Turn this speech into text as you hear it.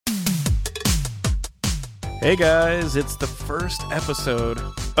Hey guys, it's the first episode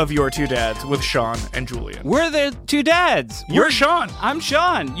of Your Two Dads with Sean and Julian. We're the two dads. You're Sean. I'm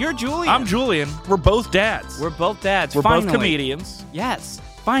Sean. You're Julian. I'm Julian. We're both dads. We're both dads. We're Finally. both comedians. Yes.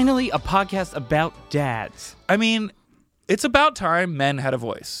 Finally, a podcast about dads. I mean, it's about time men had a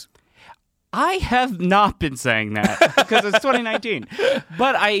voice. I have not been saying that because it's 2019.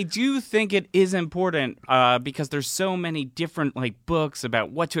 But I do think it is important because there's so many different books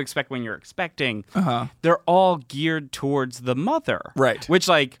about what to expect when you're expecting. Uh-huh. They're all geared towards the mother. Right. Which,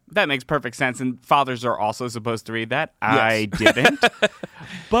 that makes perfect sense. And fathers are also supposed to read that. Yes. I didn't.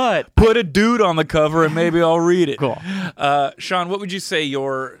 But Put a dude on the cover and maybe I'll read it. Cool. Sean, what would you say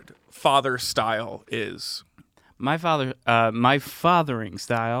your father style is? My fathering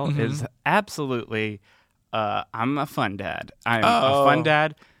style is absolutely, I'm a fun dad. I'm a fun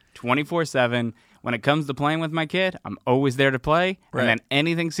dad 24/7. When it comes to playing with my kid, I'm always there to play. Right. And then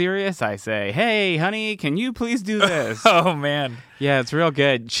anything serious, I say, hey, honey, can you please do this? Oh, man. Yeah, it's real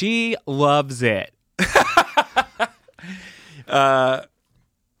good. She loves it.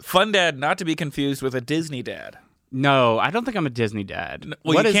 Fun dad, not to be confused with a Disney dad. No, I don't think I'm a Disney dad.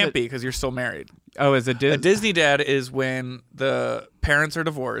 Well, What you is can't it? be because you're still married. Oh, is it Disney? A Disney dad is when the parents are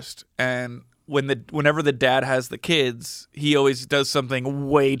divorced, and whenever the dad has the kids, he always does something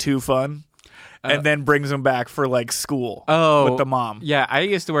way too fun, and then brings them back for school with the mom. Yeah, I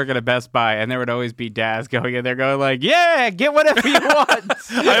used to work at a Best Buy, and there would always be dads going in there going yeah, get whatever you want.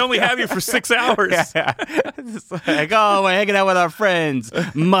 I only have you for 6 hours. Yeah. It's we're hanging out with our friends,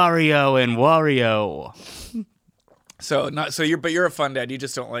 Mario and Wario. But you're a fun dad. You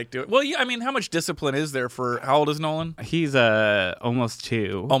just don't like doing it. Well, I mean, how much discipline is there for? How old is Nolan? He's almost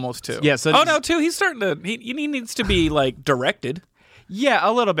 2. Almost 2. Yeah. So no, 2. He's starting to. He needs to be directed. Yeah,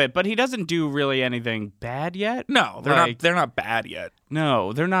 a little bit, but he doesn't do really anything bad yet. No, they're not. They're not bad yet.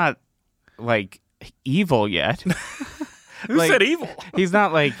 No, they're not evil yet. Who said evil? He's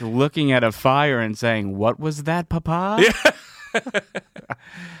not looking at a fire and saying, "What was that, Papa?" Yeah.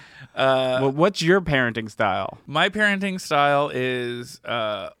 Well, what's your parenting style? My parenting style is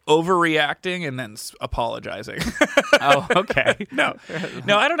overreacting and then apologizing. Oh, okay. No,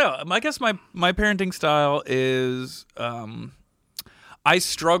 I don't know. I guess my parenting style is I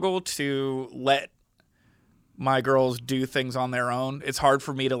struggle to let my girls do things on their own. It's hard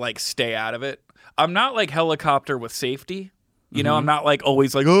for me to stay out of it. I'm not helicopter with safety. You know, I'm not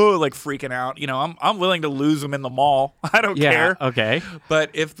always freaking out. You know, I'm willing to lose them in the mall. I don't care. Okay. But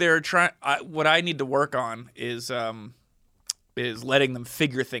if they're trying, what I need to work on is letting them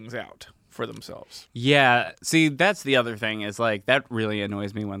figure things out for themselves. Yeah. See, that's the other thing is that really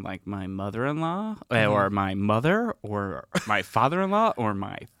annoys me when my mother-in-law or my mother or my father-in-law or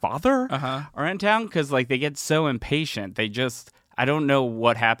my father are in town because they get so impatient. They just. I don't know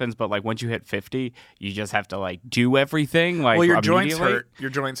what happens, but once you hit 50, you just have to do everything. Well, your joints hurt. Your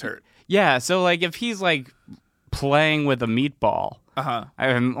joints hurt. Yeah, so if he's playing with a meatball,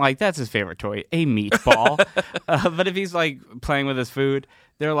 I'm that's his favorite toy, a meatball. But if he's playing with his food,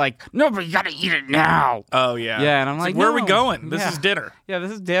 they're no, but you gotta eat it now. Oh yeah, yeah, and I'm where are we no. going? This is dinner. Yeah,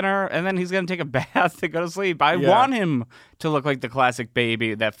 this is dinner, and then he's gonna take a bath to go to sleep. I want him to look like the classic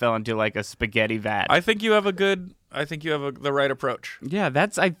baby that fell into a spaghetti vat. I think you have the right approach. Yeah,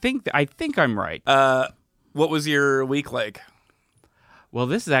 I think I'm right. What was your week like? Well,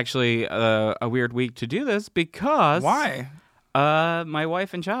 this is actually a weird week to do this because why? My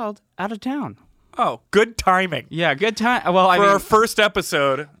wife and child out of town. Oh, good timing. Yeah, good time. Well, our first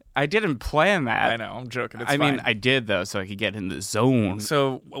episode. I didn't plan that. I know, I'm joking. It's I fine. mean, I did though, so I could get in the zone.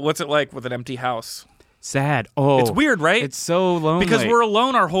 So, what's it like with an empty house? Sad. Oh, it's weird, right? It's so lonely because we're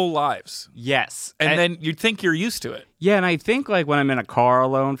alone our whole lives. Yes, and then you'd think you're used to it. Yeah, and I think when I'm in a car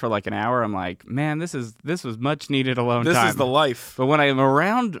alone for an hour, I'm man, this was much needed alone time. This is the life. But when I'm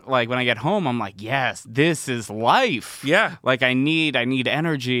around, when I get home, I'm yes, this is life. Yeah, I need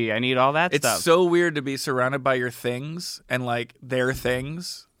energy. I need all that stuff. It's so weird to be surrounded by your things and their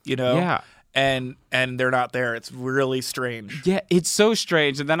things. You know. Yeah. And they're not there. It's really strange. Yeah, it's so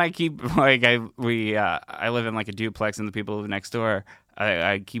strange. And then I keep I live in a duplex, and the people who live next door,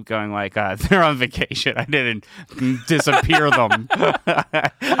 I keep going they're on vacation. I didn't disappear them.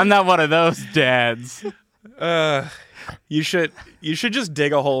 I'm not one of those dads. You should just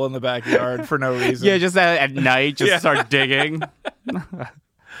dig a hole in the backyard for no reason. Yeah, just at night, start digging.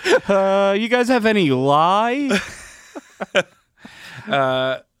 You guys have any lye?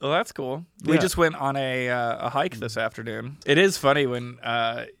 Well, that's cool. We just went on a hike this afternoon. It is funny when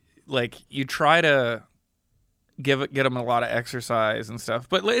you try to get them a lot of exercise and stuff.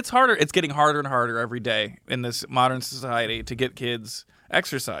 But it's harder. It's getting harder and harder every day in this modern society to get kids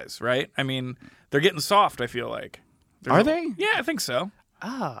exercise, right? I mean, they're getting soft, I feel like. Are they? Yeah, I think so.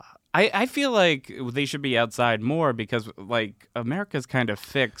 I feel like they should be outside more because, like, America's kind of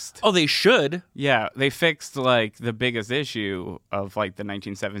fixed. Oh, they should. Yeah, they fixed, like, the biggest issue of, like, the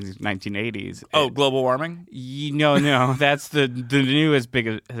 1970s, 1980s. Oh, global warming? No, that's the newest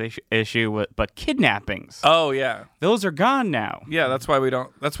biggest issue, but kidnappings. Oh, yeah. Those are gone now. Yeah, that's why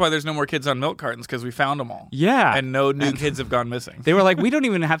there's no more kids on milk cartons, because we found them all. Yeah. And no new kids have gone missing. They were like, we don't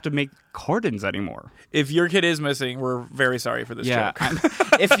even have to make cartons anymore. If your kid is missing, we're very sorry for this joke.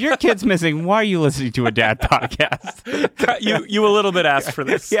 If your kid's missing, why are you listening to a dad podcast? you a little bit asked for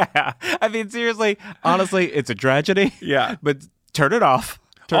this. Yeah. I mean, seriously, honestly, it's a tragedy. Yeah. But turn it off.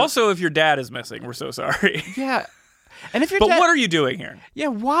 Also, if your dad is missing, we're so sorry. Yeah. And if your But what are you doing here? Yeah,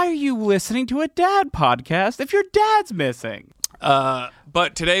 why are you listening to a dad podcast if your dad's missing?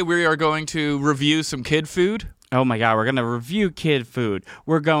 But today we are going to review some kid food. Oh my God, we're going to review kid food.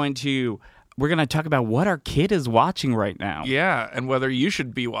 We're going to talk about what our kid is watching right now. Yeah, and whether you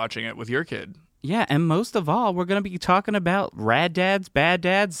should be watching it with your kid. Yeah, and most of all, we're going to be talking about rad dads, bad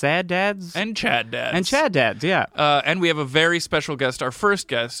dads, sad dads. And Chad dads. And Chad dads, yeah. And we have a very special guest, our first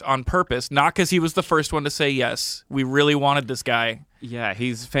guest, on purpose. Not because he was the first one to say yes. We really wanted this guy. Yeah,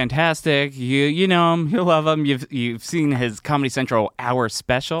 he's fantastic. You know him. You love him. You've seen his Comedy Central Hour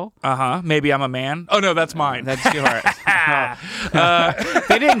special. Uh-huh. Maybe I'm a Man. Oh, no, that's mine. That's yours.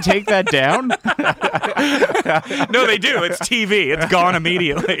 They didn't take that down? No, they do. It's TV. It's gone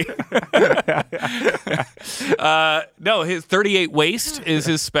immediately. No, his 38 Waist is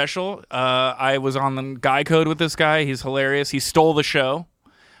his special. I was on the Guy Code with this guy. He's hilarious. He stole the show.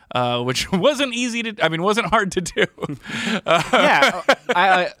 Which wasn't wasn't hard to do.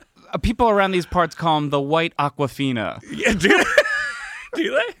 Yeah. People around these parts call him the White Aquafina. Yeah, do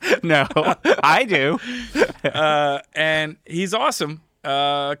they? No, I do. And he's awesome.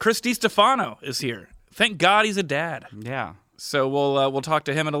 Chris DiStefano is here. Thank God he's a dad. Yeah. So we'll talk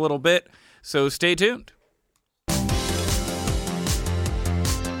to him in a little bit. So stay tuned.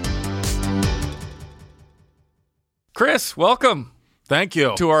 Chris, welcome. Thank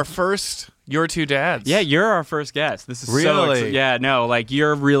you. To our first Your Two Dads. Yeah, you're our first guest. This is Really? Yeah, no, like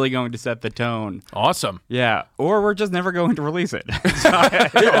you're really going to set the tone. Awesome. Yeah, or we're just never going to release it.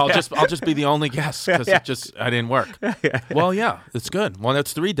 I'll just be the only guest because I didn't work. Well, yeah, it's good. Well,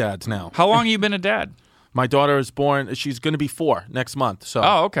 that's 3 dads now. How long have you been a dad? My daughter is born. She's going to be 4 next month. So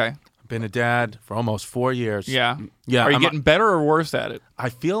Oh, okay. I've been a dad for almost 4 years. Yeah. Yeah. Are you getting better or worse at it? I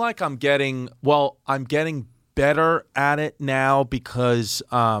feel like I'm getting better at it now because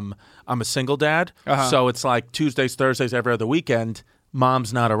I'm a single dad. Uh-huh. So it's like Tuesdays, Thursdays, every other weekend,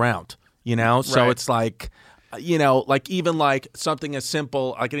 mom's not around, you know? So Right. it's like, you know, like even like something as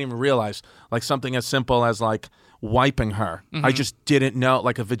simple, I didn't even realize, like something as simple as like wiping her. Mm-hmm. I just didn't know,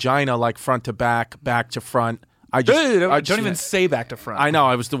 like a vagina, like front to back to front. Don't even say back to front. I know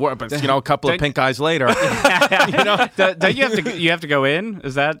I was the word, but you know, a couple of pink eyes later, you know, Don't you have to go in?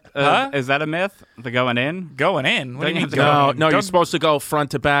 Is that a myth? The going in? Going in? What do you mean Don't you going have No, in? no, you're Don't- supposed to go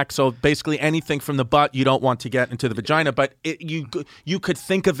front to back. So basically, anything from the butt you don't want to get into the vagina. But you could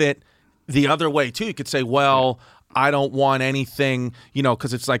think of it the other way too. You could say, well, I don't want anything, you know,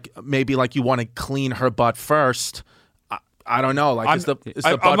 because it's like maybe like you want to clean her butt first. I don't know. Like, is the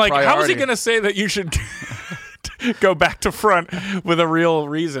butt I'm like, priority? how is he going to say that you should go back to front with a real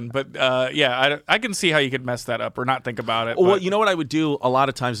reason? But yeah, I can see how you could mess that up or not think about it. Well, but- you know what I would do a lot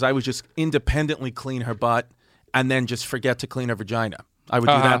of times is I would just independently clean her butt and then just forget to clean her vagina. I would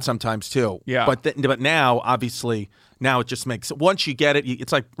do Uh-huh. that sometimes too. Yeah. But now, obviously, now it just makes once you get it,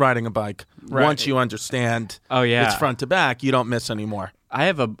 it's like riding a bike. Right. Once you understand, Oh, yeah. it's front to back. You don't miss anymore. I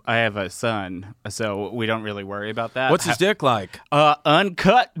have a son, so we don't really worry about that. What's his dick like?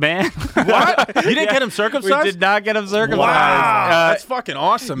 Uncut, man. What? You didn't get him circumcised? We did not get him circumcised. Wow, that's fucking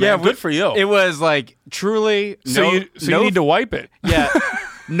awesome, man. yeah, Good for you. It was like truly. you need to wipe it. Yeah.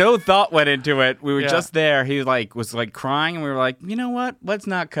 No thought went into it. We were Yeah. just there. He was crying, and we were like, you know what? Let's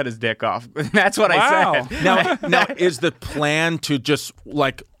not cut his dick off. That's what Wow. I said. now, is the plan to just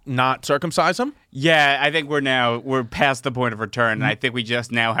like not circumcise him? Yeah, I think we're past the point of return, and I think we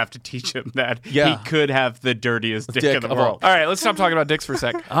just now have to teach him that Yeah. he could have the dirtiest dick Dick in the of all. world. All right, let's stop talking about dicks for a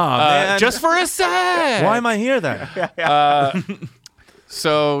sec. man. Just for a sec. Why am I here then?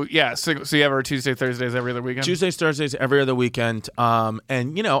 So yeah, so you have our Tuesday, Thursdays every other weekend. Tuesdays, Thursdays, every other weekend.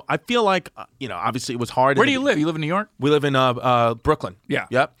 And you know, I feel like you know, obviously it was hard. Where do you live? You live in New York? We live in Brooklyn. Yeah.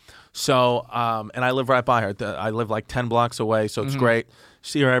 Yep. So, and I live right by her. I live like 10 blocks away, so it's great.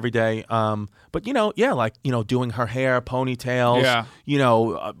 See her every day. But doing her hair, ponytails. Yeah.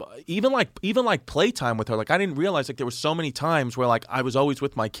 Even like playtime with her. Like I didn't realize like there were so many times where like I was always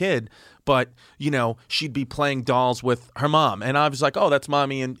with my kid, but she'd be playing dolls with her mom, and I was like, oh, that's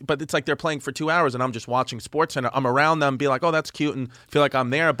mommy, but it's like they're playing for 2 hours, and I'm just watching SportsCenter. I'm around them, be like, oh, that's cute, and feel like I'm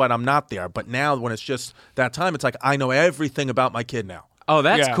there, but I'm not there. But now when it's just that time, it's like I know everything about my kid now. Oh,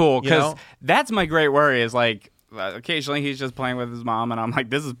 that's cool, because You know? that's my great worry is like, occasionally he's just playing with his mom, and I'm like,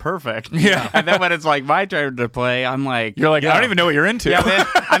 this is perfect. Yeah. And then when it's like my turn to play, I'm like, You're like, I don't even know what you're into. yeah,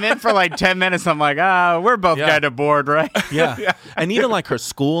 I'm in for like 10 minutes. I'm like, we're both Yeah. kind of bored, right? Yeah. And even like her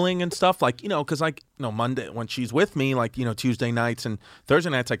schooling and stuff, like, because like, Monday when she's with me, like, Tuesday nights and Thursday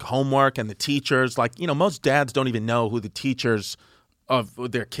nights, like homework and the teachers, like, most dads don't even know who the teachers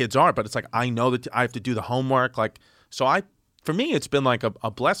of their kids are, but it's like, I know that I have to do the homework. Like, so for me, it's been like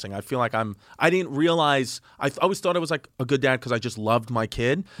a blessing. I feel like I didn't realize, I always thought I was like a good dad because I just loved my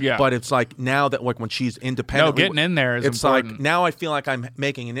kid. Yeah. But it's like now that like when she's independent. No, getting in there is it's important. like now I feel like I'm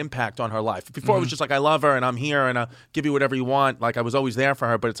making an impact on her life. Before it was just like I love her and I'm here and I'll give you whatever you want. Like I was always there for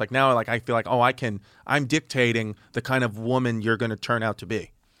her. But it's like now like I feel like, I'm dictating the kind of woman you're going to turn out to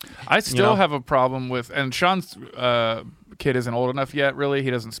be. I still have a problem with, and Sean's kid isn't old enough yet, really. He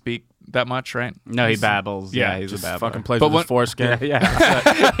doesn't speak that much, right? No, he babbles. Yeah, He's Just a babbler. fucking plays But with his foreskin. Yeah.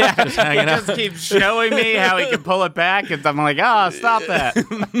 Just hanging He out. just keeps showing me how he can pull it back, and I'm like, stop that.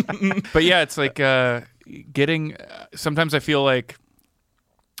 But yeah, it's like getting. Sometimes I feel like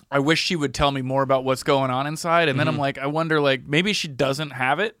I wish she would tell me more about what's going on inside, and then I'm like, I wonder, like maybe she doesn't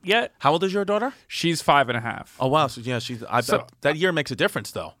have it yet. How old is your daughter? She's 5.5. Oh wow, so yeah, that year makes a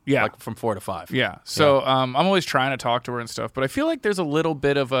difference though. Yeah. like from 4 to 5. Yeah. So I'm always trying to talk to her and stuff, but I feel like there's a little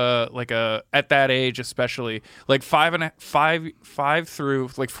bit of a at that age, especially like 5 through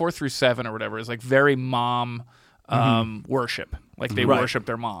like 4 through 7 or whatever is like very mom worship. Like they Right. worship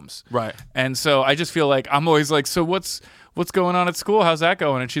their moms. Right. And so I just feel like I'm always like, so what's going on at school? How's that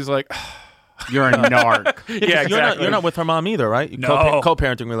going? And she's like, You're a narc. yeah, exactly. You're not with her mom either, right? No.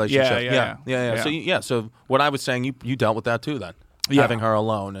 Co-parenting relationship. Yeah. So So what I was saying, you dealt with that too then. Yeah. Having her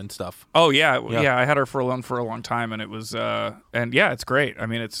alone and stuff. Oh yeah. I had her for alone for a long time, and it was, and yeah, it's great. I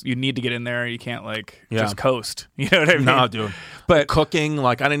mean, you need to get in there. You can't just coast. You know what I mean? No, dude. But cooking,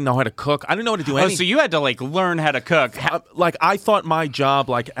 like I didn't know how to cook. I didn't know how to do anything. So you had to like learn how to cook. Like I thought my job,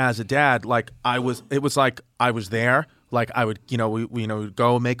 like as a dad, like it was like I was there. Like I would, we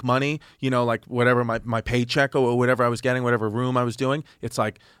go make money, like whatever my paycheck or whatever I was getting, whatever room I was doing. It's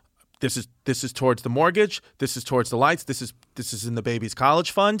like, this is towards the mortgage. This is towards the lights. This is in the baby's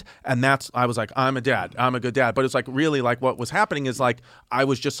college fund. And I was like, I'm a dad. I'm a good dad. But it's like really like what was happening is like I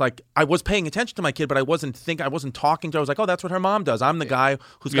was just like I was paying attention to my kid, but I wasn't talking to her. I was like, oh, that's what her mom does. I'm the guy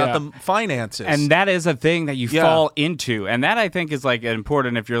who's got the finances. And that is a thing that you fall into. And that I think is like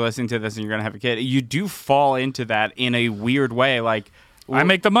important if you're listening to this and you're going to have a kid. You do fall into that in a weird way. Like, I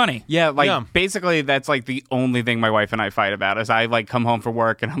make the money. Yeah, basically that's like the only thing my wife and I fight about is I like come home from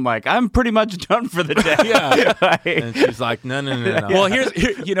work and I'm like, I'm pretty much done for the day. And she's like, no. Well,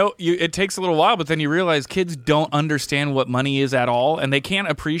 it takes a little while, but then you realize kids don't understand what money is at all, and they can't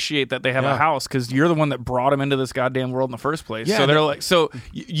appreciate that they have a house because you're the one that brought them into this goddamn world in the first place. Yeah, so they're like,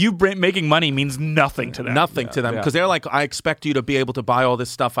 making money means nothing to them. Nothing to them because they're like, I expect you to be able to buy all this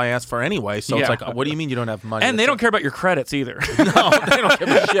stuff I asked for anyway. So it's like, what do you mean you don't have money? And they don't care about your credits either. No, they don't give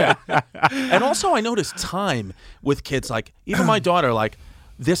a shit. And also, I noticed time with kids. Like even my daughter, like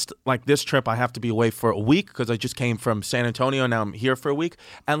this trip, I have to be away for a week because I just came from San Antonio. Now I'm here for a week,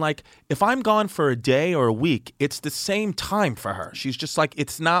 and like if I'm gone for a day or a week, it's the same time for her. She's just like,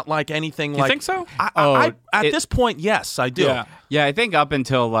 it's not like anything. You think so? At this point, yes, I do. Yeah, I think up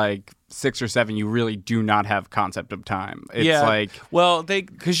until like 6 or 7, you really do not have concept of time. It's like, well,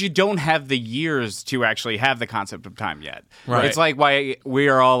 because you don't have the years to actually have the concept of time yet. Right. It's like why we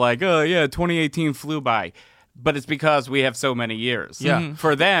are all like, oh yeah, 2018 flew by. But it's because we have so many years. Yeah.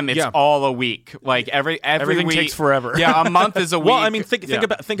 For them, it's all a week. Like everything week takes forever. Yeah, a month is a week. Well, I mean,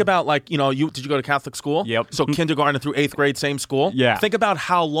 think about like did you go to Catholic school? Yep. So kindergarten through 8th grade, same school. Yeah. Think about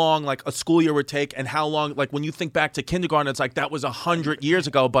how long like a school year would take, and how long like when you think back to kindergarten, it's like that was 100 years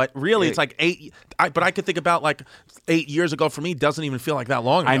ago. But really, it's like 8. But I could think about like 8 years ago for me doesn't even feel like that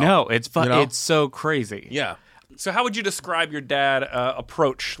long ago. I know it's fun. You know? It's so crazy. Yeah. So how would you describe your dad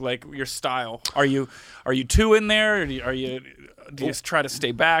approach, like your style? Are you too in there? Or do you just try to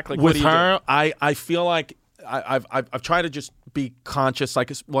stay back? Like With what do you her, do? I feel like I've tried to just be conscious, like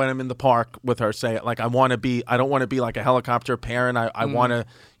when I'm in the park with her, say it like I don't want to be like a helicopter parent. I want to,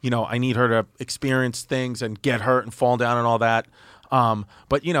 I need her to experience things and get hurt and fall down and all that.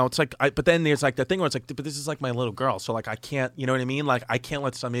 But it's like, but then there's like the thing where it's like, but this is like my little girl, so like I can't, you know what I mean? Like I can't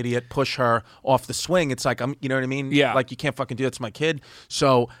let some idiot push her off the swing. It's like you know what I mean? Yeah. Like you can't fucking do that to my kid.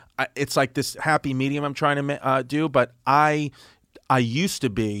 So it's like this happy medium I'm trying to do. But I used to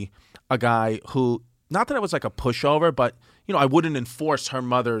be a guy who, not that I was like a pushover, but I wouldn't enforce her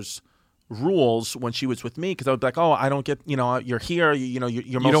mother's rules when she was with me, because I would be like, oh, I don't get, you're here, you're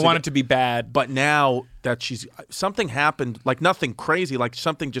you don't want it to be bad. But now that something happened, like nothing crazy, like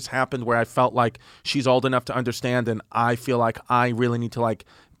something just happened where I felt like she's old enough to understand, and I feel like I really need to like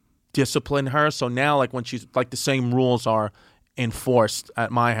discipline her. So now, like when she's like, the same rules are enforced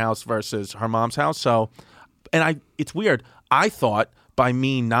at my house versus her mom's house. So, and it's weird. I thought by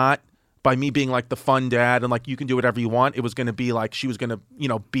me being like the fun dad and like you can do whatever you want, it was going to be like she was going to,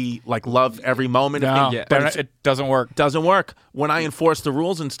 be like love every moment. No, but it doesn't work. Doesn't work. When I enforce the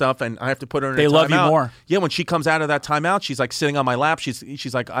rules and stuff, and I have to put her in they a timeout. love you more. Yeah, when she comes out of that timeout, she's like sitting on my lap.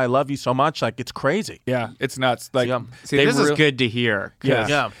 She's like, I love you so much. Like it's crazy. Yeah, it's nuts. Like, See, this is good to hear.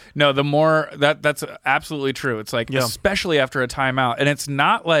 Yeah. No, the more that's absolutely true. It's like, especially after a timeout, and it's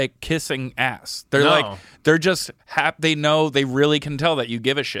not like kissing ass. They're just they know, they really can tell that you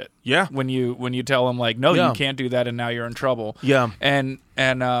give a shit. Yeah. When you tell them like, no, you can't do that, and now you're in trouble. Yeah. And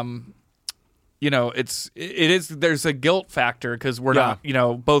there's a guilt factor because we're not,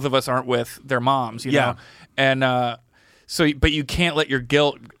 both of us aren't with their moms, know, and but you can't let your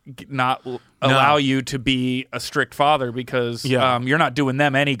guilt not allow you to be a strict father, because you're not doing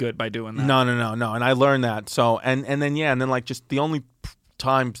them any good by doing that. No. And I learned that. So and then like just the only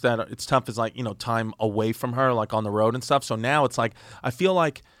times that it's tough is like time away from her, like on the road and stuff. So now it's like I feel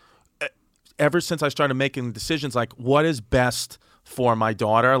like ever since I started making decisions, like what is best for my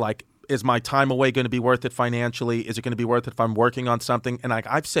daughter, like is my time away going to be worth it financially? Is it going to be worth it if I'm working on something? And like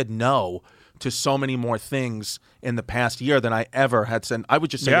I've said no to so many more things in the past year than I ever had said. I would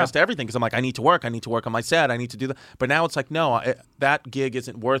just say yes to everything because I'm like, I need to work on my set, I need to do that. But now it's like, no, that gig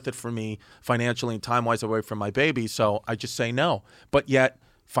isn't worth it for me financially and time-wise away from my baby, so I just say no. But yet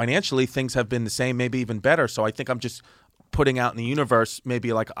financially things have been the same, maybe even better. So I think I'm just putting out in the universe,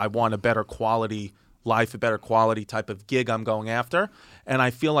 maybe like I want a better quality life, a better quality type of gig I'm going after. And I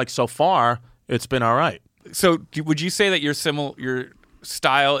feel like so far it's been all right. So would you say that your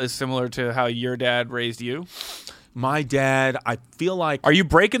style is similar to how your dad raised you? My dad, I feel like... Are you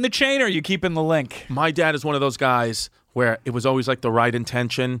breaking the chain or are you keeping the link? My dad is one of those guys where it was always like the right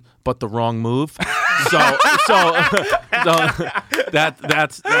intention but the wrong move. So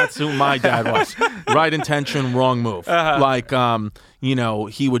that's who my dad was. Right intention, wrong move. Like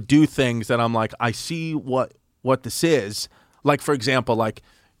he would do things that I'm like, I see what this is. Like for example, like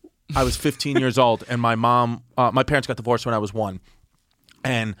I was 15 years old and my parents got divorced when I was 1.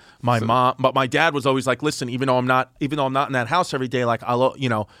 And but my dad was always like, listen, even though I'm not in that house every day, like I'll,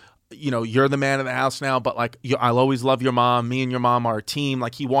 you're the man of the house now, but like I'll always love your mom. Me and your mom are a team.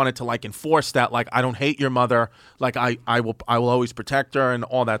 Like he wanted to like enforce that. Like I don't hate your mother. Like I will always protect her and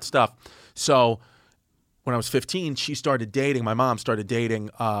all that stuff. So when I was 15, my mom started dating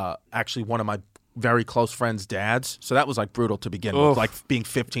actually one of my very close friends' dads. So that was like brutal to begin with, like being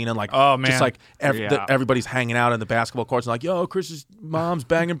 15 and like, oh man, just like everybody's hanging out in the basketball courts and like, yo, Chris's mom's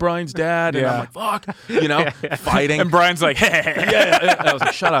banging Brian's dad. And I'm like, fuck, fighting. And Brian's like, hey. I was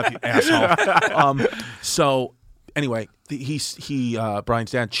like, shut up, you asshole. So anyway,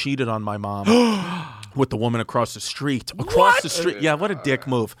 Brian's dad cheated on my mom with the woman across the street. The street. Yeah, what a dick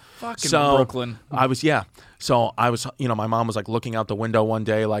move. Fucking Brooklyn. I was, my mom was like looking out the window one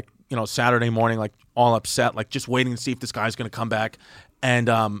day, like, Saturday morning, like all upset, like just waiting to see if this guy's going to come back and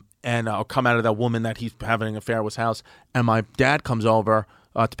I'll come out of that woman that he's having an affair with house. And my dad comes over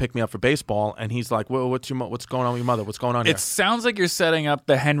to pick me up for baseball, and he's like, well, what's going on with your mother? What's going on here? It sounds like you're setting up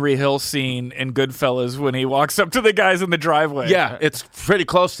the Henry Hill scene in Goodfellas when he walks up to the guys in the driveway. Yeah, it's pretty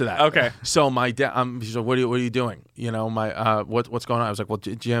close to that. Okay. So my dad, he's like, what are you doing? What's going on? I was like, well,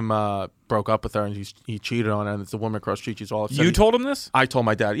 Jim broke up with her and he cheated on her, and it's the woman across the street. She's all upset. You told him this? I told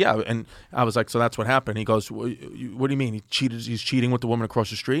my dad, yeah, and I was like, so that's what happened. He goes, what do you mean? He's cheating with the woman across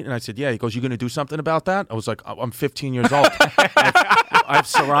the street? And I said, yeah. He goes, you going to do something about that? I was like, I'm 15 years old. I have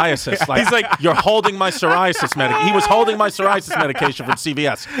psoriasis. Like, he's like, you're holding my psoriasis medication. He was holding my psoriasis medication from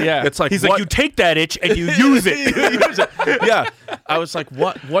CVS. Yeah. It's like, he's like, you take that itch and you use it. Yeah. I was like,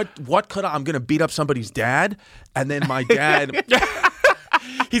 what could I'm going to beat up somebody's dad? And then my dad...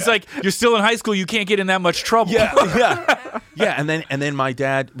 He's like, you're still in high school. You can't get in that much trouble. Yeah. Yeah, and then my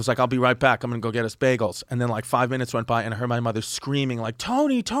dad was like, "I'll be right back. I'm gonna go get us bagels." And then like 5 minutes went by, and I heard my mother screaming like,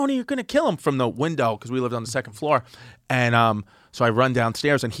 "Tony, Tony, you're gonna kill him!" from the window because we lived on the second floor. And so I run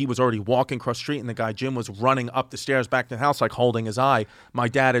downstairs, and he was already walking across the street, and the guy Jim was running up the stairs back to the house, like holding his eye. My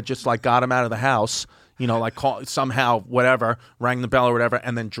dad had just like got him out of the house. Like somehow, whatever, rang the bell or whatever,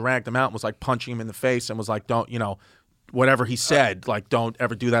 and then dragged him out and was like punching him in the face and was like, "Don't, whatever he said, like, don't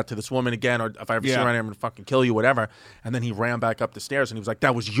ever do that to this woman again, or if I ever see her around here, I'm going to fucking kill you, whatever." And then he ran back up the stairs, and he was like,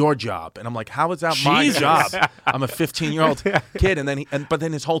 "That was your job." And I'm like, "How is that my job? I'm a 15-year-old kid." And then but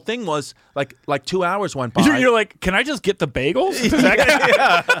then his whole thing was like 2 hours went by. You're like, "Can I just get the bagels?"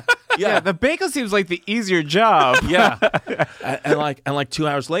 Yeah, the bagel seems like the easier job. Yeah. and like 2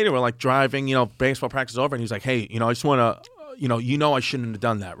 hours later, we're like driving, baseball practice is over, and he's like, "Hey, I just want to, I shouldn't have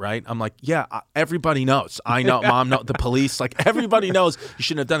done that, right?" I'm like, "Yeah, everybody knows. I know, Mom, no, the police, like everybody knows you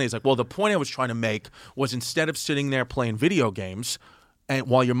shouldn't have done it." He's like, "Well, the point I was trying to make was instead of sitting there playing video games, and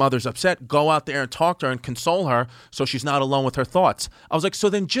while your mother's upset, go out there and talk to her and console her so she's not alone with her thoughts." I was like, "So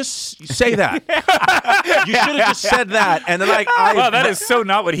then just say that." You should have just said that. And then wow, that is so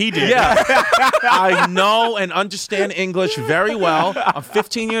not what he did. Yeah. I know and understand English very well. I'm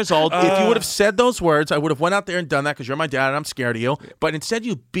 15 years old. If you would have said those words, I would have went out there and done that because you're my dad and I'm scared of you. But instead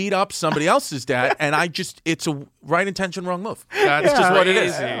you beat up somebody else's dad, and it's a right intention, wrong move. That's just what it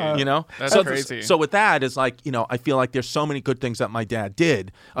is. That's so crazy. So with that is like, I feel like there's so many good things that my dad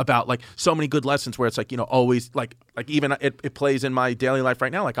did about like so many good lessons where it's like, always like even it plays in my daily life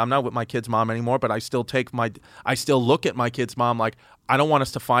right now. Like I'm not with my kid's mom anymore, but I still look at my kid's mom like, I don't want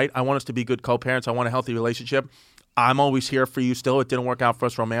us to fight. I want us to be good co-parents. I want a healthy relationship. I'm always here for you still. It didn't work out for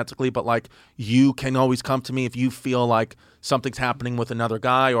us romantically, but like you can always come to me if you feel like something's happening with another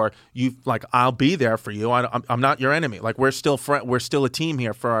guy, or you like I'll be there for you. I'm not your enemy. Like we're still we're still a team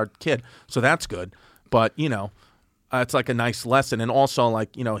here for our kid. So that's good. But it's like a nice lesson, and also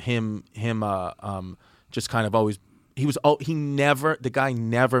like him just kind of always the guy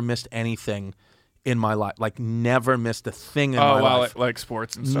never missed anything in my life, like never missed a thing in my life. Like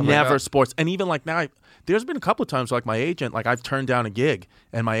sports and stuff. Never like that. sports, and even like now, there's been a couple of times like my agent, like I've turned down a gig,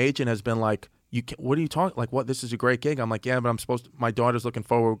 and my agent has been like, "What are you talking? Like what? This is a great gig." I'm like, "Yeah, but I'm supposed to, my daughter's looking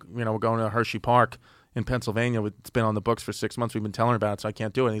forward. We're going to Hershey Park in Pennsylvania. It's been on the books for 6 months. We've been telling her about it, so I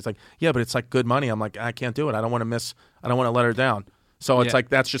can't do it." And he's like, "Yeah, but it's like good money." I'm like, "I can't do it. I don't want to let her down." So it's like,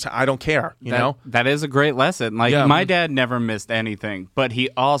 that's just, I don't care, you know? That is a great lesson. Like, my dad never missed anything, but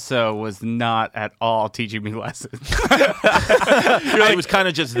he also was not at all teaching me lessons. He was kind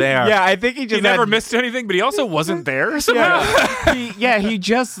of just there. Yeah, I think he never missed anything, but he also wasn't there somehow. He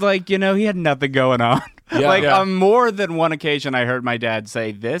just, like, he had nothing going on. Yeah. On more than one occasion, I heard my dad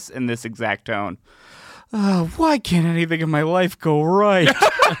say this in this exact tone. Why can't anything in my life go right? He's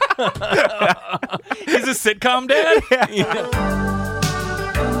a sitcom dad? Yeah.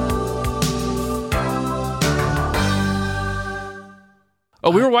 Oh,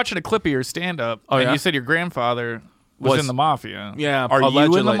 we were watching a clip of your stand-up, and yeah? you said your grandfather was in the mafia. Yeah, Are you in the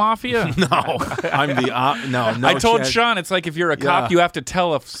allegedly. mafia? No, I'm the no. I told chance. Sean, it's like if you're a cop, you have to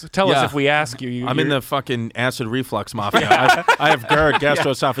tell us if we ask you. I'm in the fucking acid reflux mafia. I have GERD,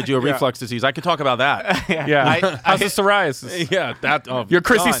 gastroesophageal reflux disease. I could talk about that. Yeah. How's the psoriasis? Yeah, that. Oh, You're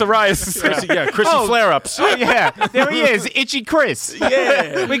Chrissy God. psoriasis. Chrissy flare-ups. Oh, yeah. There he is, Itchy Chris.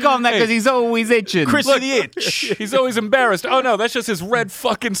 Yeah. We call him that because he's always itching. Chrissy the itch. He's always embarrassed. Oh no, that's just his red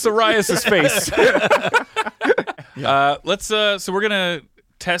fucking psoriasis face. So we're gonna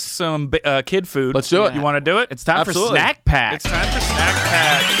test some kid food. Let's do it. You want to do it? It's time Absolutely. for Snack Pack. It's time for Snack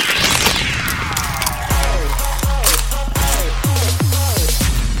Pack.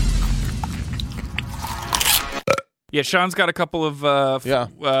 Yeah, Sean's got a couple of what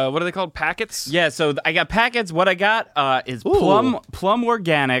are they called? Packets? Yeah, so I got packets. What I got is plum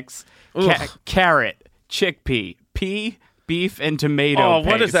organics, carrot, chickpea, pea, beef, and tomato Oh,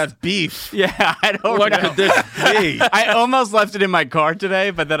 paste. what is that beef? Yeah, I don't What know. could this be? I almost left it in my car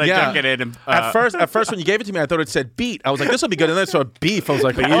today, but then I took it in. And, At first, when you gave it to me, I thought it said beet. I was like, this will be good. And then I saw beef. I was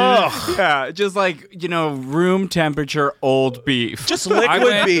like, oh, yeah, just like, room temperature old beef. just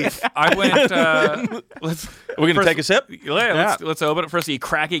liquid beef. I went. Let's. We're gonna take a sip. Yeah, let's open it first. So you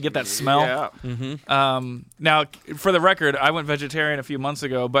crack it, get that smell. Yeah. Now, for the record, I went vegetarian a few months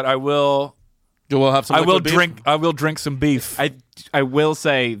ago, but I will. We'll have some. I will liquid beef? drink. I will drink some beef. I will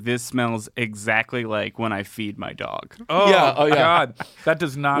say this smells exactly like when I feed my dog. Oh, Yeah, oh, yeah. God, that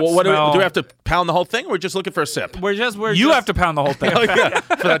does not. Well, what smell. do we have to pound the whole thing? Or we're just looking for a sip. You have to pound the whole thing. Oh, yeah,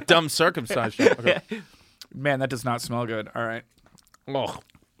 for that dumb circumcision. Okay. Man, that does not smell good. All right.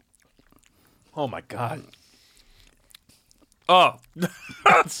 Oh my God. Oh,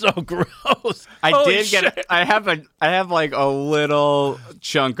 That's so gross. I Holy did get. shit. I have like a little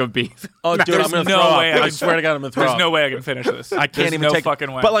chunk of beef. Oh, dude, There's I'm gonna no throw way up. I I can- swear to God, I'm gonna throw there's up. no way I can finish this. I can't There's even no take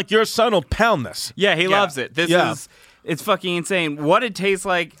fucking way. But like your son will pound this. Yeah, he Yeah. loves it. This Yeah. is. It's fucking insane. What it tastes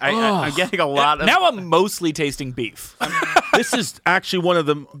like. I'm getting a lot of. now I'm mostly tasting beef. This is actually one of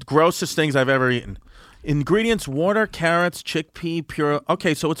the grossest things I've ever eaten. Ingredients: water, carrots, chickpea, pure.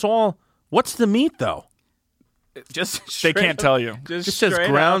 Okay, so it's all. What's the meat though? just They straight can't up- tell you. It just says straight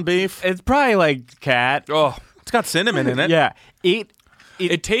ground up. beef. It's probably like cat. Oh, It's got cinnamon in it. Yeah.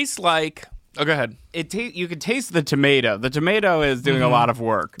 it tastes like. Oh, go ahead. You can taste the tomato. The tomato is doing a lot of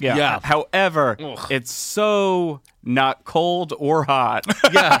work. Yeah. Yeah. However, it's so not cold or hot.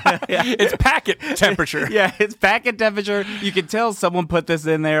 It's packet temperature. Yeah, it's packet temperature. You can tell someone put this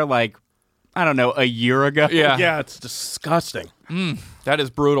in there like, I don't know, a year ago. Yeah. Yeah, it's disgusting. That is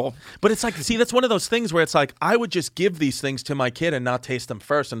brutal. But it's like, see, that's one of those things where it's like, I would just give these things to my kid and not taste them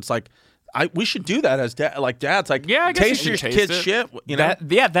first. And it's like, we should do that as dads. Like, Yeah, I guess taste you your should kid's taste it. shit. You know,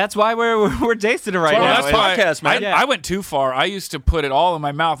 That's why we're tasting it right Well, now. that's fine. podcast, man. I went too far. I used to put it all in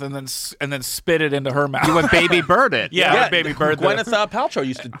my mouth and then spit it into her mouth. You went baby bird it. Yeah, baby bird. Gwyneth Paltrow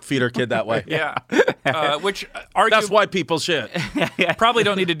used to feed her kid that way. Yeah, which That's why people shit. probably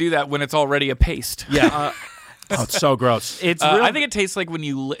don't need to do that when it's already a paste. Yeah. Oh, it's so gross. It's real. I think it tastes like when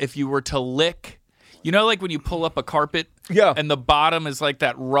if you were to lick, you know, like when you pull up a carpet, Yeah. and the bottom is like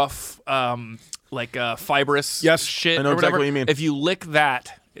that rough, fibrous Yes, shit. I know or exactly whatever. what you mean. If you lick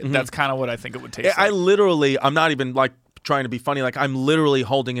that, that's kind of what I think it would taste I like. literally, I'm not even like trying to be funny. Like, I'm literally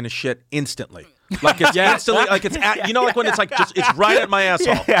holding in a shit instantly. Like, it's instantly, like, it's at, you know, like when it's like just, it's right at my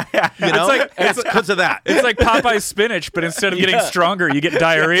asshole. You know? It's because of that. It's like Popeye's spinach, but instead of getting stronger, you get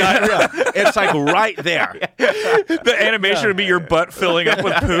diarrhea. Yeah. It's like right there. The animation would be your butt filling up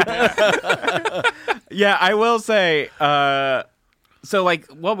with poop. Yeah, I will say. So like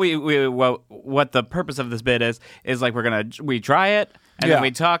what what the purpose of this bit is like we try it and Yeah. then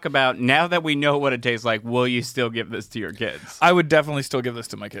we talk about now that we know what it tastes like. Will you still give this to your kids? I would definitely still give this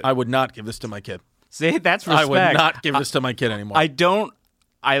to my kid. I would not give this to my kid. See, that's respect. I would not give this to my kid anymore.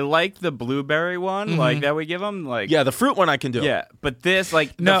 I like the blueberry one, like that we give them. Like yeah, the fruit one I can do. yeah, but this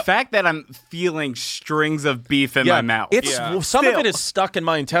like No. the fact that I'm feeling strings of beef in my mouth. It's Yeah. some of Still. it is stuck in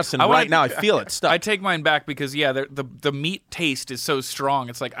my intestine I wanna- right now. I feel it stuck. I take mine back because the meat taste is so strong.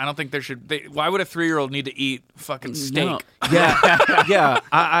 It's like I don't think there should. Why would a 3-year-old need to eat fucking steak? No. yeah.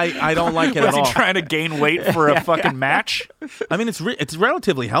 I don't like it Was at he all. trying to gain weight for a fucking match? I mean, it's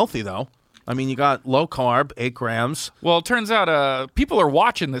relatively healthy though. I mean, you got low carb, 8 grams. Well, it turns out people are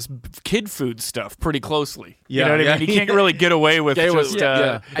watching this kid food stuff pretty closely. You Yeah, know what yeah, I mean? You can't yeah. really get away with Get away just. with-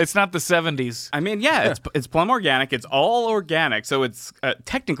 yeah. It's not the 70s. I mean, yeah, it's plum organic. It's all organic, so it's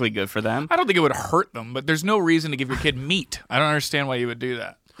technically good for them. I don't think it would hurt them, but there's no reason to give your kid meat. I don't understand why you would do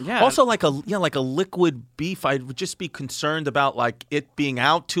that. Yeah. Also, like a liquid beef, I would just be concerned about like it being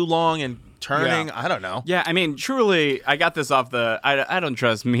out too long and turning. Yeah. I don't know. Yeah, I mean, truly, I got this off the. I don't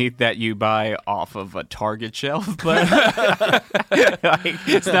trust meat that you buy off of a Target shelf, but like,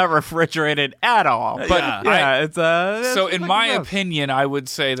 it's not refrigerated at all. But Yeah. it's So, in fucking my gross. opinion, I would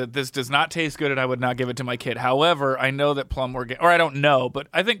say that this does not taste good, and I would not give it to my kid. However, I know that Plum or I don't know, but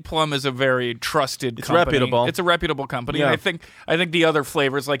I think Plum is a very trusted. company. reputable. It's a reputable company. Yeah. And I think the other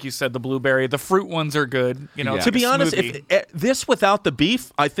flavors, like you said, the blueberry, the fruit ones are good. You know, Yeah. it's To like be a honest, smoothie. if this without the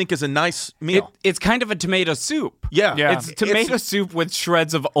beef, I think is a nice meal. it's kind of a tomato soup. Yeah. It's tomato soup with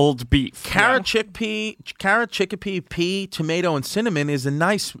shreds of old beef. Carrot, chickpea, pea, tomato, and cinnamon is a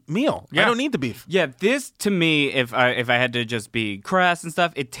nice meal. Yeah. I don't need the beef. Yeah, this to me, if I had to just be crass and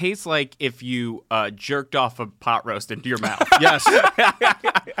stuff, it tastes like if you jerked off a pot roast into your mouth. Yes.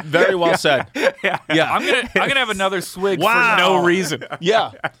 Very well said. Yeah. I'm gonna have another swig Wow. for no reason.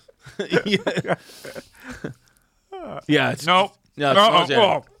 Yeah. Yeah. It's, Nope. Yeah, it No, smells, yeah.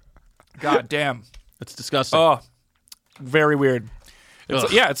 oh. God damn. It's disgusting. Oh, very weird. Ugh.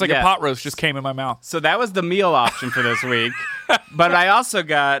 It's like Yeah. a pot roast just came in my mouth. So that was the meal option for this week. But I also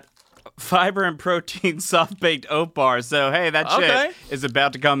got fiber and protein soft baked oat bars. So hey, that Okay. shit is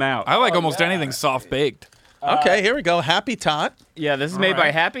about to come out. I like almost anything soft baked. Okay, here we go. Happy Tot. Yeah, this is made by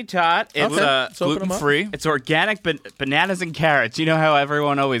right. Happy Tot. It's Okay. Let's open 'em Gluten up. free. it's organic bananas and carrots. You know how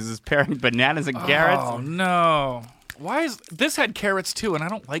everyone always is pairing bananas and carrots? Oh no! Why is this had carrots too? And I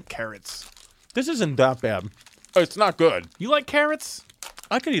don't like carrots. This isn't that bad. Oh, it's not good. You like carrots?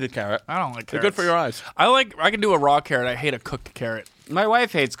 I could eat a carrot. I don't like They're carrots. good for your eyes. I can do a raw carrot. I hate a cooked carrot. My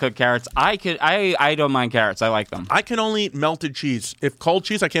wife hates cooked carrots. I don't mind carrots. I like them. I can only eat melted cheese. If cold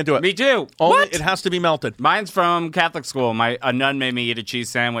cheese, I can't do it. Me too. Only, it has to be melted. Mine's from Catholic school. A nun made me eat a cheese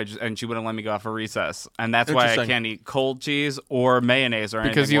sandwich, and she wouldn't let me go out for recess. And that's why I Interesting. can't eat cold cheese or mayonnaise or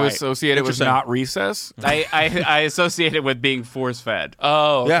anything Because you white. associate it with Interesting. not recess? I associate it with being force-fed.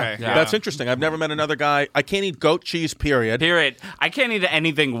 Oh, okay. Yeah, that's interesting. I've never met another guy. I can't eat goat cheese, period. Period. I can't eat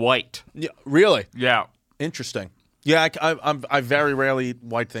anything white. Yeah, really? Yeah. Interesting. Yeah, I very rarely eat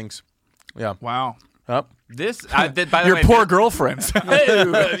white things. Yeah. Wow. Yep. This, by the Your way, poor girlfriends.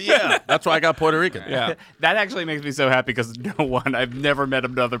 Yeah. That's why I got Puerto Rican. Yeah. that actually makes me so happy because I've never met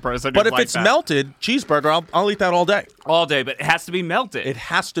another person. But who's if like it's that. melted cheeseburger, I'll eat that all day. all day, but it has to be melted. It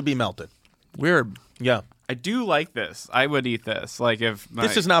has to be melted. Weird. Yeah. I do like this. I would eat this. Like if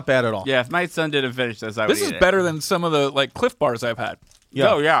This is not bad at all. Yeah, if my son didn't finish this, I would This eat is it. better than some of the like Cliff Bars I've had.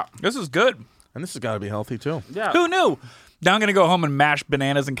 Yeah. Oh yeah. This is good. And this has got to be healthy, too. Yeah. Who knew? Now I'm going to go home and mash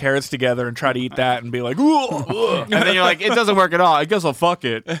bananas and carrots together and try to eat that and be like, ooh. And then you're like, it doesn't work at all. I guess I'll fuck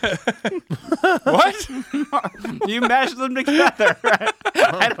it. What? You mash them together.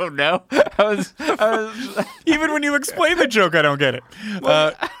 I don't know. I was Even when you explain the joke, I don't get it.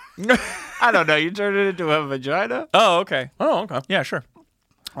 I don't know. You turned it into a vagina? Oh, okay. Oh, okay. Yeah, sure.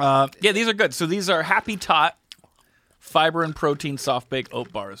 Yeah, these are good. So these are Happy Tot fiber and protein soft baked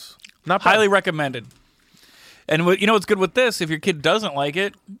oat bars. Not bad. Highly recommended. And you know what's good with this? If your kid doesn't like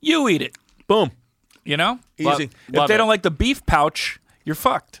it, you eat it. Boom. You know? Easy. If Love they it. don't like the beef pouch, you're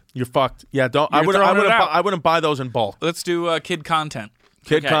fucked. You're fucked. Yeah, don't. I You're wouldn't. throwing it out. I wouldn't buy those in bulk. Let's do kid content.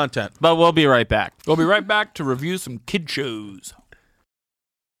 Kid Okay. content. But we'll be right back. We'll be right back to review some kid shows.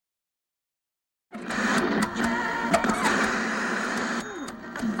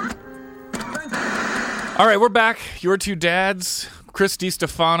 All right, we're back. Your two dads, Chris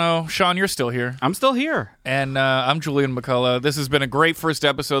DiStefano. Sean, you're still here. I'm still here. And I'm Julian McCullough. This has been a great first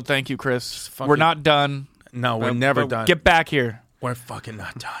episode. Thank you, Chris. fucking- We're not done. No, we're never done. Get back here. We're fucking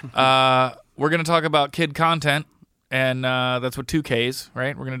not done. We're going to talk about kid content. And that's with 2 Ks,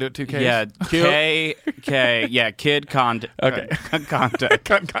 right? We're going to do it 2 Ks. Yeah, K. Yeah, kid content. Okay.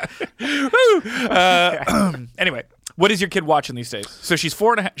 Content. Anyway, what is your kid watching these days? So she's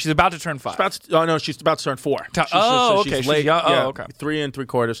 4.5. She's about to turn 5. No, she's about to turn 4. Oh, okay. She's late. She's young. Oh, yeah, okay. 3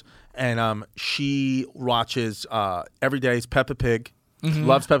 3/4. And she watches every day is Peppa Pig.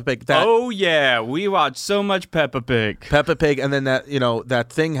 Loves Peppa Pig. That Oh yeah, we watch so much Peppa Pig. Peppa Pig, and then that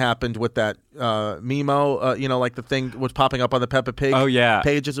thing happened with that Mimo. Like the thing was popping up on the Peppa Pig. Oh, yeah.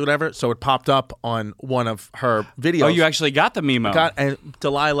 pages or whatever. So it popped up on one of her videos. Oh, you actually got the memo. And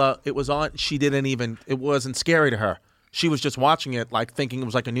Delilah, it was on. She didn't even. It wasn't scary to her. She was just watching it, like thinking it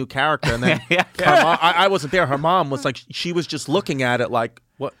was like a new character. And then her mom, I wasn't there. Her mom was like, she was just looking at it like,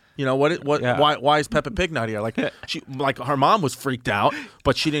 what? Yeah. Why is Peppa Pig not here? Like her mom was freaked out,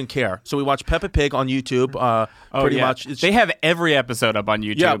 but she didn't care. So we watched Peppa Pig on YouTube. Pretty yeah. much. They have every episode up on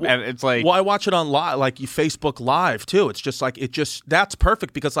YouTube, Yeah, and it's like, well, I watch it on live, like Facebook Live too. It's just like that's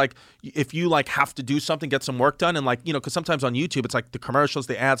perfect because like if you like have to do something, get some work done, and like because sometimes on YouTube it's like the commercials,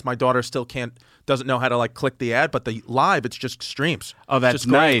 the ads. My daughter still doesn't know how to like click the ad, but the live it's just streams. oh, It's that's just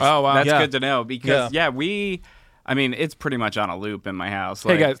great. nice. Oh, wow. That's Yeah. good to know because I mean, it's pretty much on a loop in my house. Hey,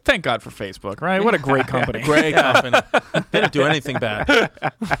 Like, guys, thank God for Facebook, right? What a great company. Great company. They didn't do anything bad.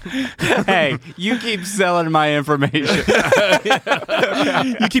 hey, you keep selling my information.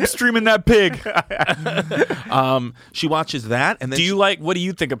 You keep streaming that pig. She watches that, and then What do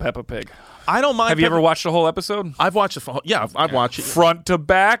you think of Peppa Pig? I don't mind. Have you Peppa- ever watched the whole episode? I've watched it. Yeah, I've watched it. Front to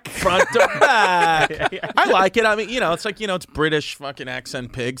back? Front to back. I like it. I mean, it's like it's British fucking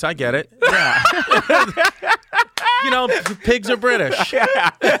accent pigs. I get it. Yeah. Pigs are British.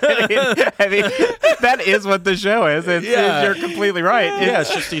 I mean, that is what the show is. You're completely right. Yeah,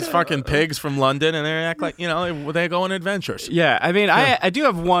 it's just these fucking pigs from London, and they act like they go on adventures. Yeah, I mean, I do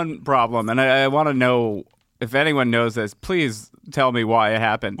have one problem, and I want to know if anyone knows this. Please tell me why it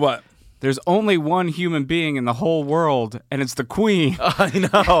happened. What? There's only one human being in the whole world, and it's the queen. I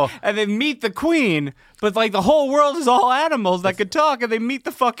know. And they meet the queen, but like the whole world is all animals that could talk, and they meet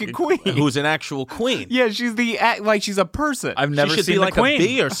the fucking queen. Who's an actual queen? Yeah, she's she's a person. I've never she should seen be the like Queen. a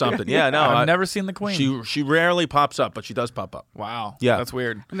bee or something. Yeah, no. I've never seen the Queen. She rarely pops up, but she does pop up. Wow. Yeah. That's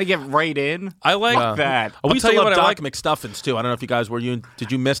weird. and they get right in. I like Fuck that. Oh, we I'll used tell to you love what I Doc like. McStuffins too. I don't know if you guys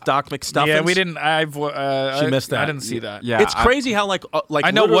did you miss Doc McStuffins? Yeah, we didn't. She missed that. I didn't see that. Yeah, It's crazy how like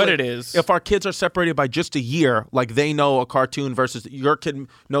I know what literally, it is. If our kids are separated by just a year, like they know a cartoon versus your kid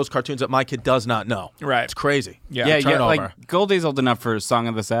knows cartoons that my kid does not know. Right. It's crazy. Yeah. Yeah, turnover. like Goldie's old enough for Song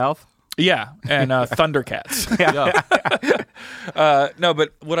of the South. Yeah, and Thundercats. Yeah. No,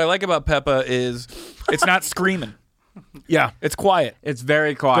 but what I like about Peppa is it's not screaming. Yeah. It's quiet. It's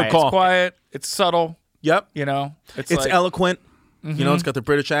very quiet. Good call. It's quiet. It's subtle. Yep. You know, It's like, eloquent. You know, it's got the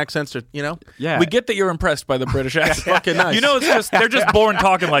British accents. You know. Yeah. we get that you're impressed by the British accent. Fucking nice. You know, they're just born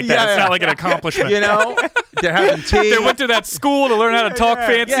talking like that. Yeah, It's yeah. not like an accomplishment. You know, they're having tea. They went to that school to learn how to talk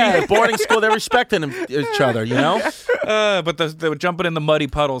fancy. yeah, the boarding school. They're respecting each other. You know. But they were jumping in the muddy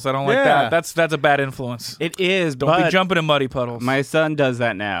puddles. I don't like Yeah. that. That's a bad influence. It is, Don't but be jumping in muddy puddles. my son does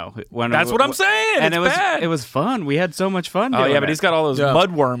that now. That's what I'm saying. And It's bad. it was fun. We had so much fun. Oh doing yeah, but it. he's got all those Yeah.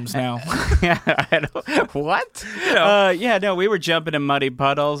 mud worms now. What? Yeah. No, we were jumping in muddy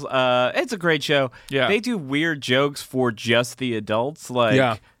puddles. It's a great show. Yeah. They do weird jokes for just the adults. Like,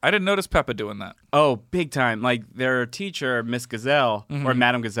 Yeah. I didn't notice Peppa doing that. oh, big time. Like their teacher, Miss Gazelle, or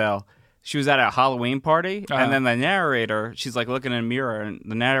Madame Gazelle, she was at a Halloween party, Uh-huh. and then the narrator, she's like looking in a mirror, and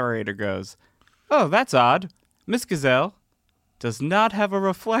the narrator goes, "Oh, that's odd. Miss Gazelle does not have a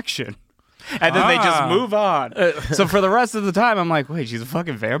reflection." And then they just move on. So for the rest of the time, I'm like, wait, she's a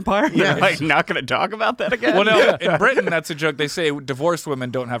fucking vampire? Yeah. They're like, not going to talk about that again? Well, no, in Britain, that's a joke. They say divorced women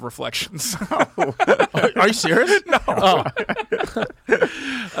don't have reflections. Are you serious? No. Oh.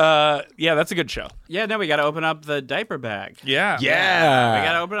 Yeah, that's a good show. Yeah, no, we got to open up the diaper bag. Yeah. We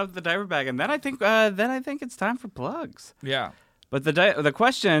got to open up the diaper bag, and then I think it's time for plugs. Yeah. But the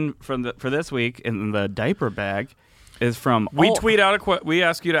question for this week in the diaper bag is from We tweet out we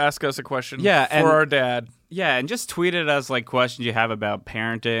ask you to ask us a question Yeah, for and- our dad. Yeah, and just tweet at us like questions you have about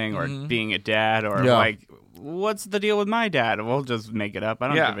parenting or being a dad or Yeah. like what's the deal with my dad? We'll just make it up. I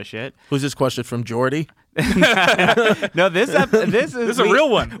don't Yeah. give a shit. Who's this question from Jordy? No, this is a real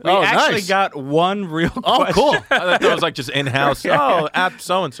one. We Oh, actually nice. got one real Oh, question. cool. I thought that was like just in-house. Oh, at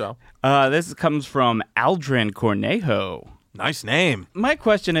so-and-so. This comes from Aldrin Cornejo. Nice name. My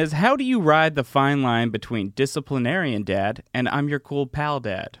question is, how do you ride the fine line between disciplinarian dad and I'm your cool pal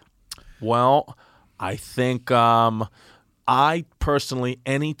dad? Well, I think I personally,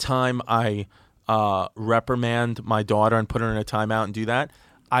 anytime I reprimand my daughter and put her in a timeout and do that,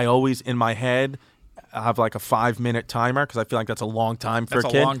 I always, in my head, have like a 5-minute timer because I feel like that's a long time for That's a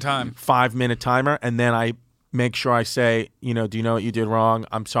a kid. long time. 5-minute timer. And then I make sure I say, you know, do you know what you did wrong?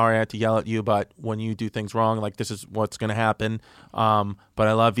 I'm sorry I had to yell at you, but when you do things wrong, like this is what's going to happen. But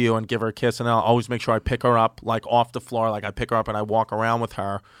I love you, and give her a kiss. And I'll always make sure I pick her up like off the floor. Like I pick her up and I walk around with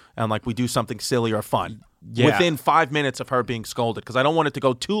her and like we do something silly or fun. Yeah. Within 5 minutes of her being scolded, because I don't want it to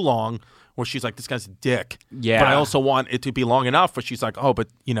go too long where she's like, this guy's a dick. Yeah. But I also want it to be long enough where she's like, oh, but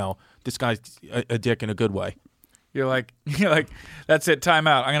you know, this guy's a dick in a good way. You're like, that's it, time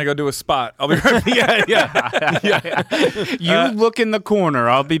out. I'm going to go do a spot. I'll be right back. You look in the corner.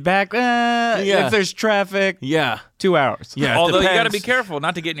 I'll be back. If there's traffic, Yeah. 2 hours. Yeah. it Although you got to depends. be careful,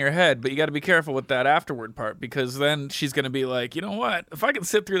 not to get in your head, but you got to be careful with that afterward part because then she's going to be like, you know what? If I can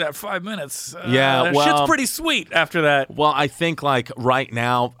sit through that 5 minutes, Yeah, that well- shit's pretty sweet after that. Well, I think like right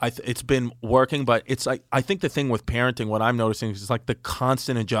now, it's been working, but it's like I think the thing with parenting, what I'm noticing is like the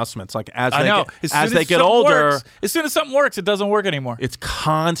constant adjustments. Like as I they know. get, As soon as they get something older, works- as soon as something works, it doesn't work anymore. it's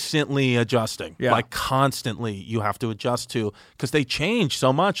constantly adjusting. Yeah. Like constantly, you have to adjust to because they change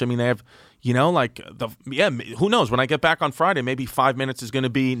so much. I mean, they have. You know, like who knows? When I get back on Friday, maybe 5 minutes is going to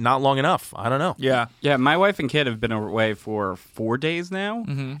be not long enough. I don't know. Yeah. Yeah, my wife and kid have been away for 4 days now,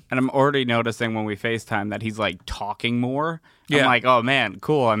 and I'm already noticing when we FaceTime that he's like talking more. Yeah. I'm like, oh man,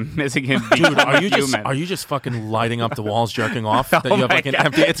 cool. I'm missing him. Being Dude, are you human. just fucking lighting up the walls, jerking off? That you have my like an God.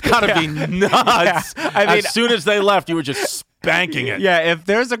 empty. It's got to be nuts. I mean- as soon as they left, you were just spanking it. Yeah, if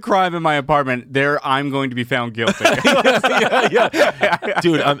there's a crime in my apartment, I'm going to be found guilty.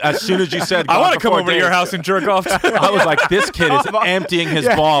 Dude. As soon as you said, I "Gone want to for come 4 over to your days," house and jerk off. I was like, this kid is emptying his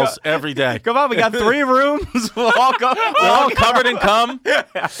balls every day. Come on, we got 3 rooms. We'll all go. We're all covered in cum.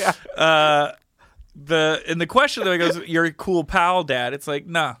 In the question though, he goes, "You're a cool pal, dad." It's like,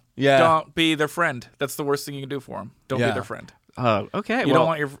 nah. Yeah. Don't be their friend. That's the worst thing you can do for them. Don't be Yeah. their friend. Oh, okay. You don't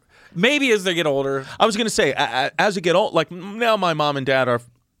want your. Maybe as they get older. I was gonna say, as you get old, like now, my mom and dad are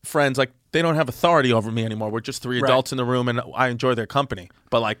friends. Like they don't have authority over me anymore. We're just 3 adults in the room, and I enjoy their company.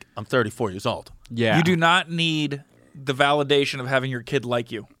 But like, I'm 34 years old. Yeah. You do not need the validation of having your kid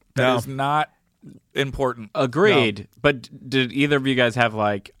like you. That is No. not important. Agreed. But did either of you guys have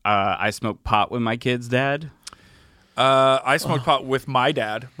like I smoke pot with my kids, dad? I smoked pot with my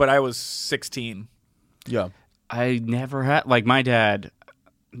dad, but I was 16. Yeah. I never had like my dad.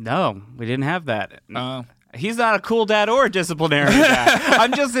 No, we didn't have that. Uh, He's not a cool dad or a disciplinarian dad.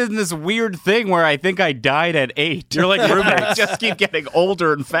 I'm just in this weird thing where I think I died at 8. You're like roommates. I just keep getting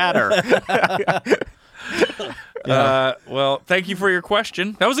older and fatter. Well, thank you for your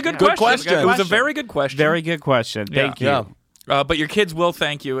question. That was a good Good question. question. It was a very good question. Very good question. Thank you. Yeah. But your kids will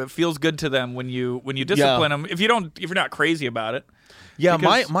thank you. It feels good to them when you discipline them. If you're not crazy about it. Yeah,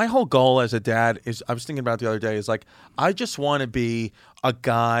 Because- my whole goal as a dad is, I was thinking about it the other day, is like, I just want to be a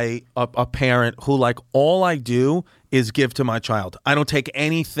guy, a parent who, like, all I do is give to my child. I don't take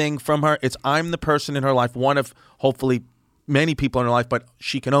anything from her. I'm the person in her life, one of hopefully many people in her life, but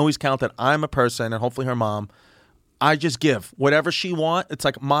she can always count that I'm a person, and hopefully her mom. I just give whatever she wants. It's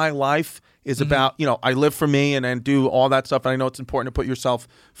like my life is about, I live for me and do all that stuff. And I know it's important to put yourself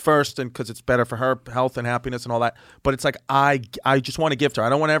first, and because it's better for her health and happiness and all that. But it's like I just want to give to her.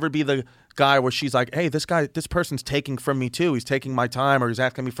 I don't want to ever be the guy where she's like, hey, this person's taking from me too. He's taking my time, or he's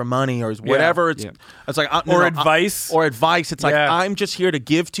asking me for money, or he's whatever. It's like advice. Or advice. It's like, I'm just here to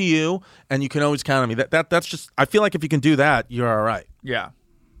give to you, and you can always count on me. That's just. I feel like if you can do that, you're all right. Yeah.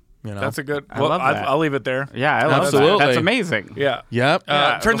 You know? That's a good. I love that. I'll leave it there. Yeah, I love Absolutely. that. That's amazing. Yeah. Yep.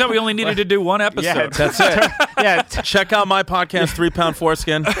 Turns out we only needed to do one episode. Yeah, That's it. Yeah, Check out my podcast, 3 Pound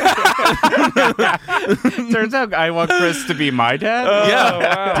Foreskin. turns out I want Chris to be my dad.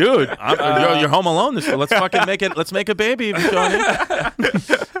 Yeah, dude, you're home alone. Let's fucking make it. Let's make a baby. What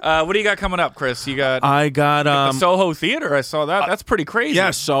do you got coming up, Chris? You got I got the Soho Theater. I saw that. That's pretty crazy. Yeah.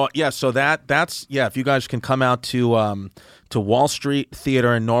 So that's if you guys can come out to Wall Street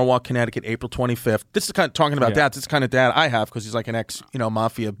Theater in Norwalk, Connecticut, April 25th. This is kind of talking about dads. This is the kind of dad I have because he's like an ex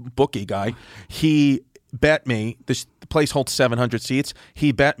mafia bookie guy. He bet me the place holds 700 seats.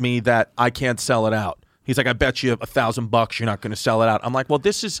 He bet me that I can't sell it out. He's like, I bet you $1,000 you're not going to sell it out. I'm like, well,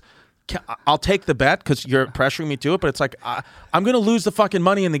 this is. I'll take the bet because you're pressuring me to it, but it's like I'm gonna lose the fucking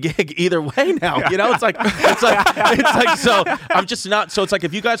money in the gig either way now. It's like so I'm just not. So it's like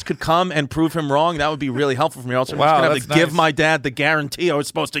if you guys could come and prove him wrong, that would be really helpful for me. Also, I'm just gonna have to give my dad the guarantee I was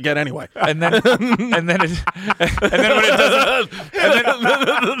supposed to get anyway. And then when it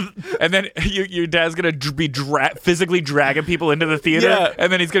doesn't, and then your dad's gonna be physically dragging people into the theater, and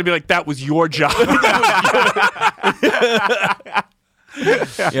then he's gonna be like, "That was your job."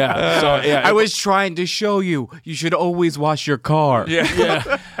 I was trying to show you. You should always wash your car.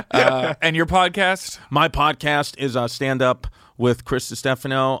 And your podcast? My podcast is Stand Up with Chris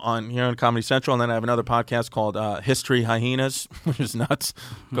Stefano here on Comedy Central, and then I have another podcast called History Hyenas, which is nuts.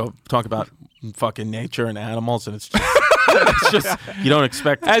 Go talk about fucking nature and animals, and it's just you don't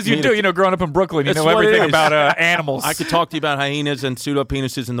expect as you do. Growing up in Brooklyn, you know everything about animals. I could talk to you about hyenas and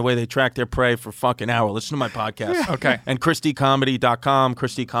pseudopenises and the way they track their prey for fucking hour. Listen to my podcast. Okay. And ChristyComedy.com,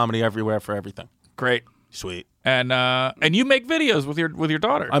 Christy Comedy everywhere for everything. Great. Sweet. And you make videos with your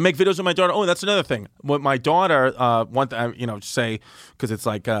daughter. I make videos with my daughter. Oh, that's another thing. With my daughter, say because it's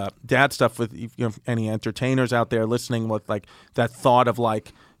like dad stuff with any entertainers out there listening with like that thought of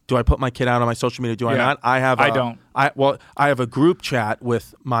like, do I put my kid out on my social media? Do I not? I don't. I have a group chat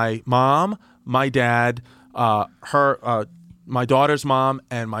with my mom, my dad, my daughter's mom,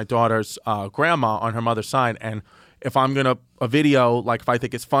 and my daughter's grandma on her mother's side. And if I'm gonna a video, like if I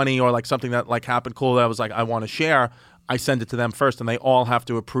think it's funny or like something that like happened cool that I was like I want to share, I send it to them first, and they all have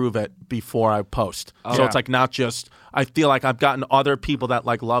to approve it before I post. So it's like not just. I feel like I've gotten other people that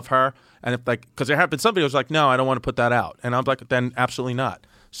like love her, and if like because there have been some videos like no, I don't want to put that out, and I'm like then absolutely not.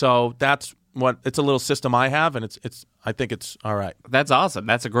 So that's what it's a little system I have, and it's I think it's all right. That's awesome.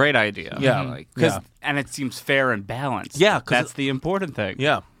 That's a great idea. Yeah, and it seems fair and balanced. Yeah, that's the important thing.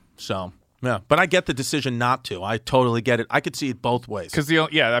 Yeah, so. Yeah, but I get the decision not to. I totally get it. I could see it both ways. Because the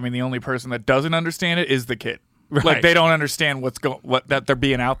only person that doesn't understand it is the kid. Right. Like they don't understand that they're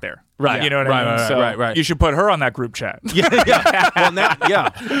being out there. Right. You know what I mean? So right. you should put her on that group chat. Yeah. Well,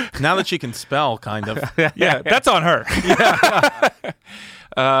 now that she can spell, kind of. Yeah, that's on her.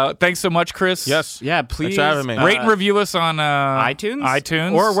 Thanks so much, Chris. Yes. Yeah, please. Thanks for having me. Rate and review us on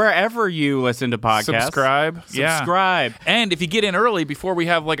iTunes, or wherever you listen to podcasts. Subscribe. And if you get in early before we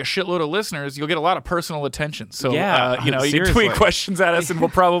have like a shitload of listeners, you'll get a lot of personal attention. So you can tweet questions at us, and we'll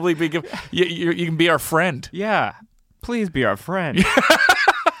probably be you can be our friend. Yeah, please be our friend.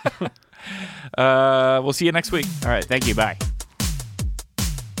 We'll see you next week. All right. Thank you. Bye.